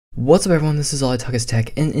What's up everyone, this is All I Talk is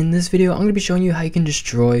Tech, and in this video I'm going to be showing you how you can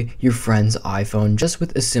destroy your friend's iPhone just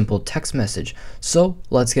with a simple text message. So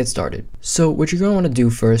let's get started. So what you're going to want to do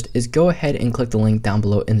first is go ahead and click the link down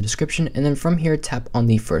below in the description, and then from here tap on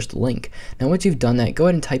the first link. Now once you've done that, go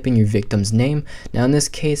ahead and type in your victim's name. Now in this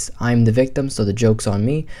case I'm the victim, so the joke's on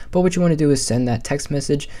me, but what you want to do is send that text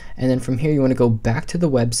message, and then from here you want to go back to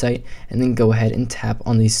the website and then go ahead and tap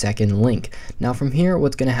on the second link. Now from here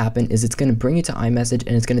what's going to happen is it's going to bring you to Imessage,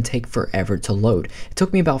 and it's going to take forever to load. It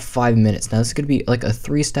took me about 5 minutes. Now this is going to be like a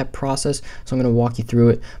 3-step process, so I'm going to walk you through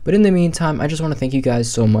it. But in the meantime, I just want to thank you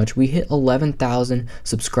guys so much. We hit 11,000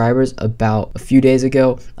 subscribers about a few days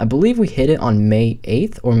ago. I believe we hit it on May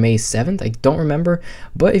 8th or May 7th. I don't remember.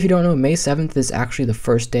 But if you don't know, May 7th is actually the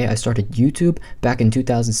first day I started YouTube back in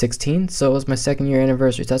 2016. So it was my 2nd year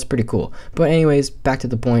anniversary. So that's pretty cool. But anyways, back to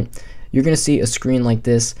the point. You're going to see a screen like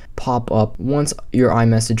this pop up once your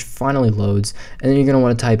iMessage finally loads, and then you're going to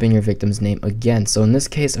want to type in your victim's name again. So in this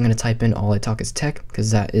case, I'm going to type in All I Talk is Tech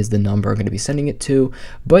because that is the number I'm going to be sending it to,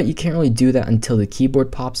 but you can't really do that until the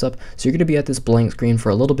keyboard pops up. So you're going to be at this blank screen for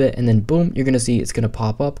a little bit, and then boom, you're going to see it's going to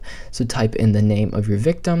pop up. So type in the name of your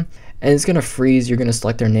victim, and it's going to freeze. You're going to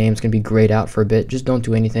select their name. It's going to be grayed out for a bit. Just don't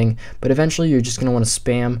do anything. But eventually, you're just going to want to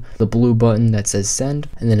spam the blue button that says send.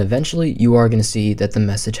 And then eventually, you are going to see that the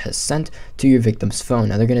message has sent to your victim's phone.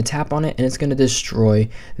 Now, they're going to tap on it, and it's going to destroy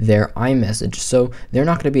their iMessage. So they're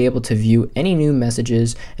not going to be able to view any new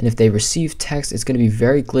messages. And if they receive text, it's going to be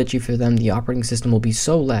very glitchy for them. The operating system will be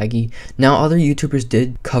so laggy. Now, other YouTubers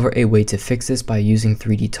did cover a way to fix this by using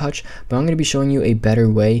 3D Touch, but I'm going to be showing you a better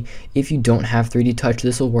way. If you don't have 3D Touch,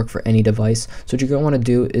 this will work for any device. So what you're going to want to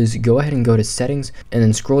do is go ahead and go to settings and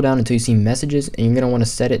then scroll down until you see messages, and you're going to want to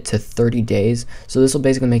set it to 30 days. So this will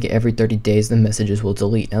basically make it every 30 days the messages will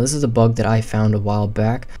delete. Now this is a bug that I found a while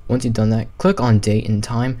back. Once you've done that, click on date and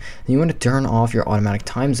time, and you want to turn off your automatic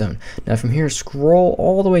time zone. Now from here, scroll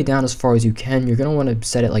all the way down as far as you can. You're going to want to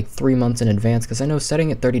set it like 3 months in advance, because I know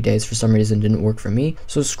setting it 30 days for some reason didn't work for me.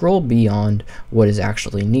 So scroll beyond what is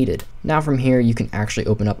actually needed. Now from here, you can actually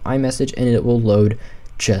open up iMessage and it will load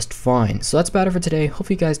just fine. So that's about it for today.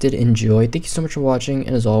 Hope you guys did enjoy. Thank you so much for watching,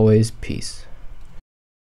 and as always, peace.